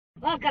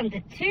Welcome to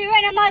Two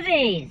Random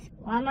Aussies.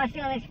 Why am I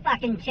still on this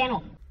fucking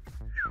channel?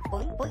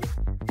 Boing, boing.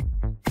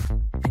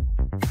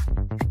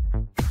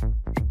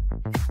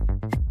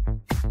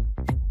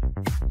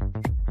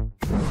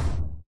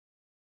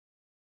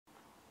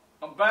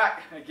 I'm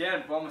back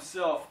again by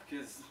myself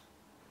because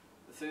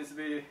there seems to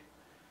be...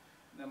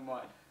 Never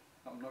mind.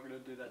 I'm not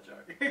going to do that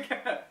joke.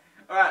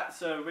 Alright,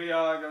 so we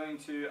are going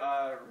to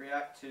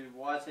react to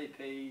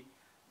YTP,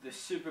 the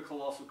super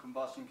colossal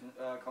combustion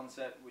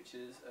concept, which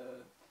is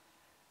a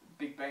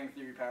Big Bang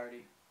Theory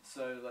parody.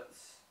 So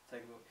let's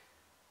take a look.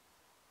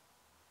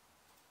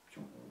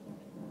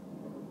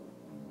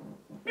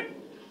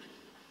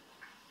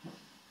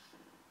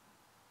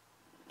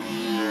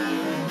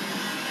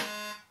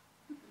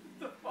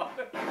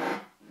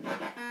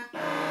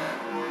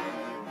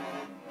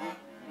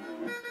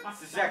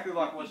 It's exactly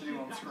like watching him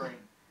on the screen.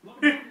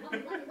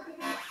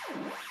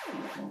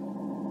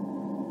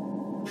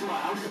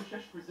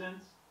 Chesh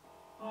presents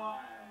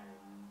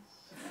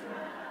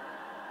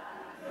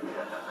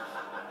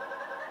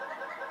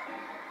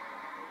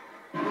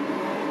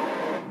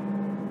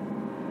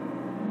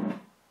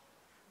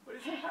What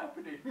is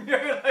happening?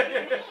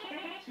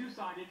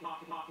 two-sided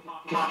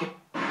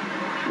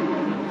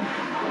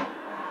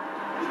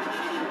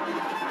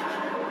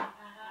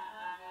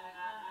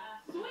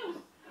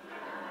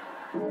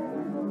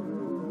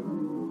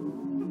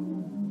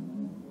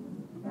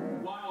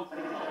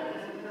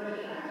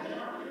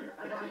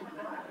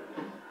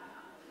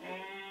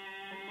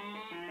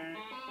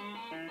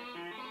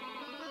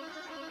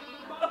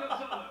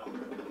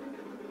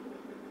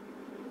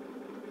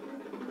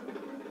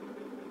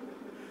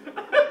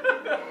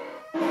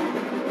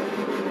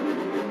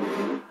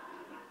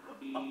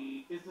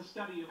is the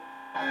study of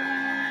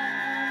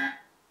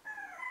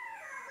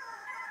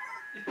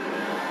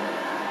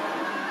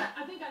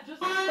I think I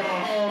just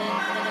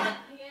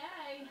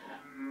yay.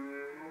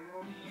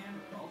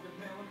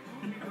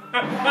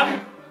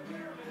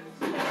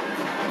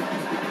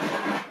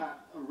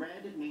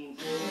 Red means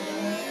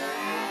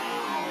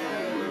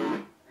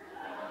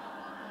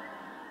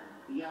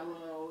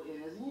yellow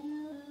is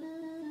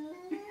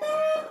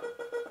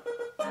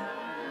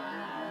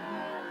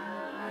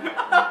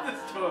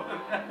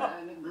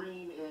and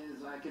green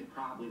is I could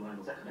probably learn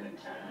a second minute.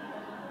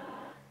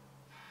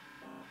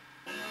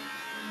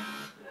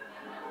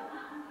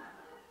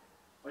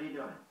 What are you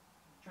doing?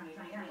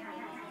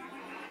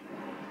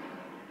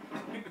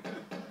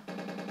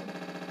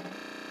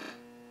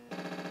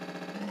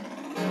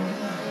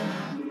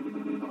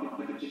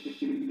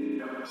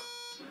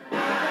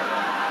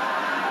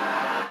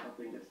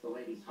 Something gets the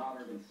ladies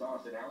hotter than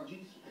sauce and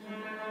allergies.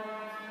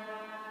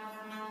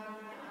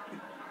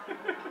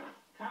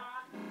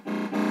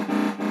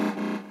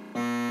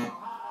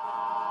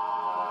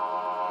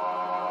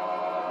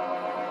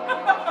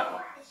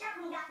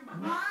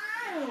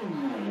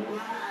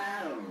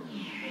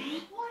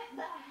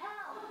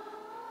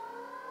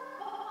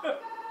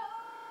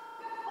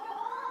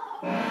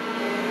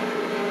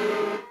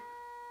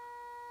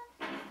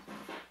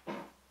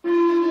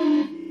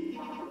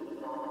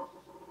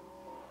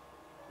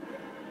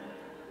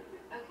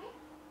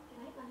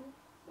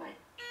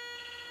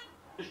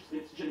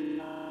 It's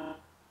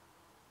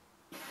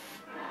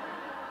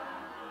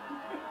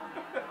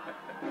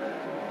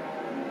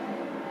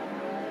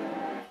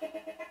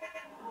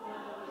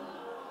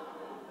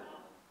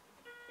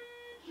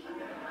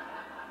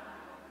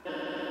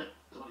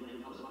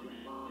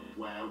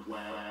well.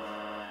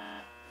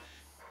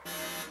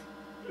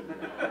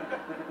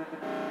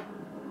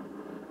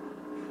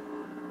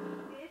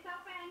 It's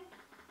open.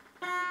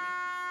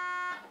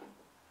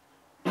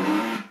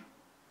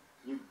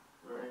 You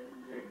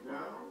ready to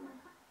go?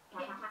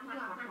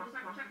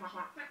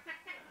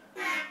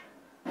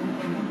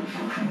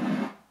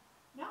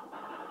 No.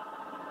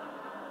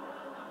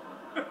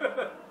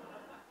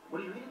 What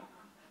are you eating?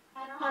 I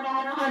don't.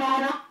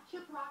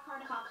 Two rock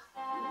hard cocks.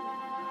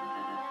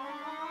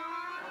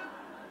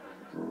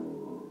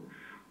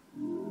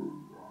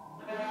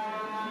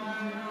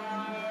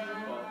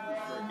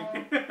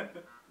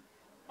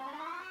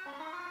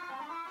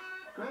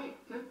 Great.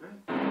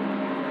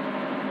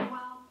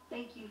 Well,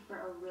 thank you for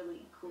a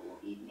really cool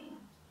evening.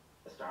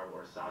 Star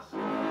Wars sauce.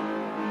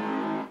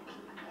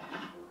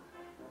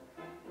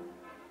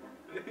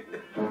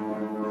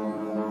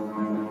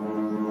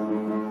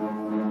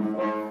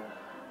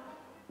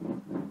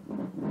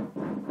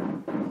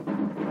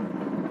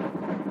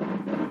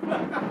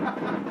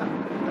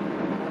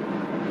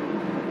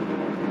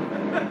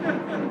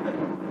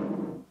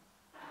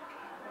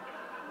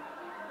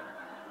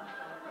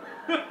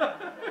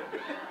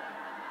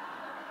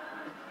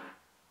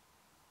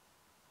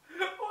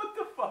 What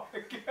the fuck?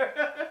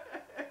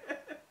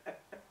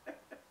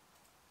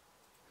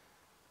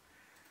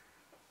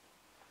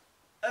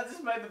 That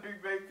just made the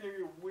Big Bang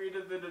Theory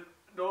weirder than it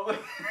normally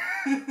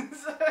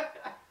is. I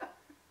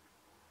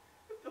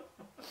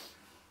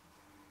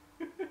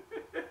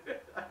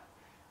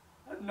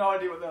had no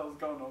idea what the hell was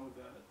going on with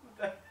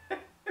that.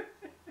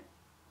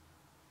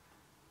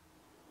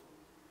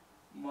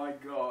 My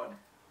god.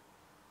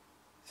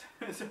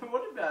 So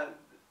what about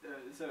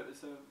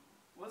So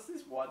what's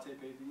this YTP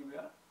thing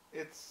about?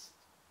 It's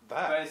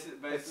that.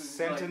 Basically, It's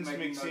sentence like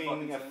making no mixing,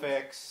 fucking sense.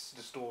 effects,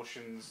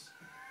 distortions,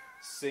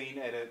 scene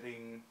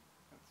editing.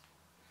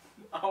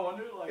 I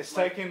wonder, like... It's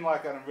taking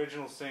like an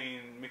original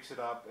scene, mix it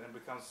up, and it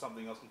becomes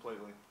something else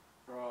completely.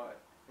 Right.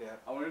 Yeah.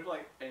 I wonder if,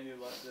 like, any of,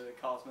 like, the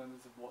cast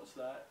members have watched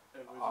that.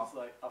 It was just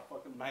like, I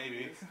fucking...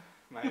 Maybe.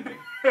 Maybe.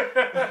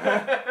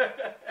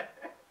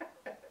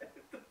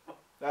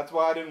 That's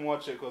why I didn't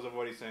watch it, because I've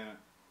already seen it.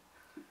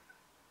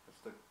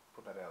 Just to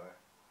put that out there.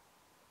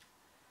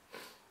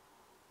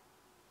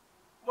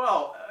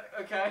 Well,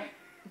 okay.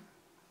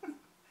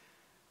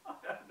 I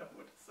don't know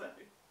what to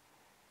say.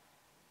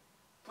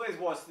 Please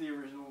watch the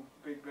original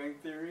Big Bang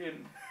Theory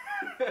and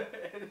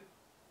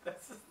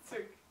that's just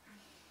like,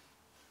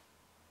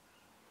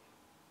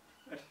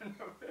 I don't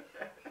know.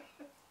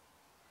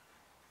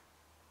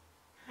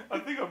 I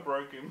think I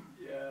broke him.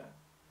 Yeah.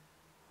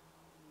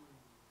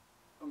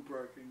 I'm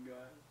broken, guys.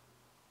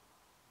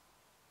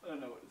 I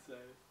don't know what to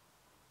say.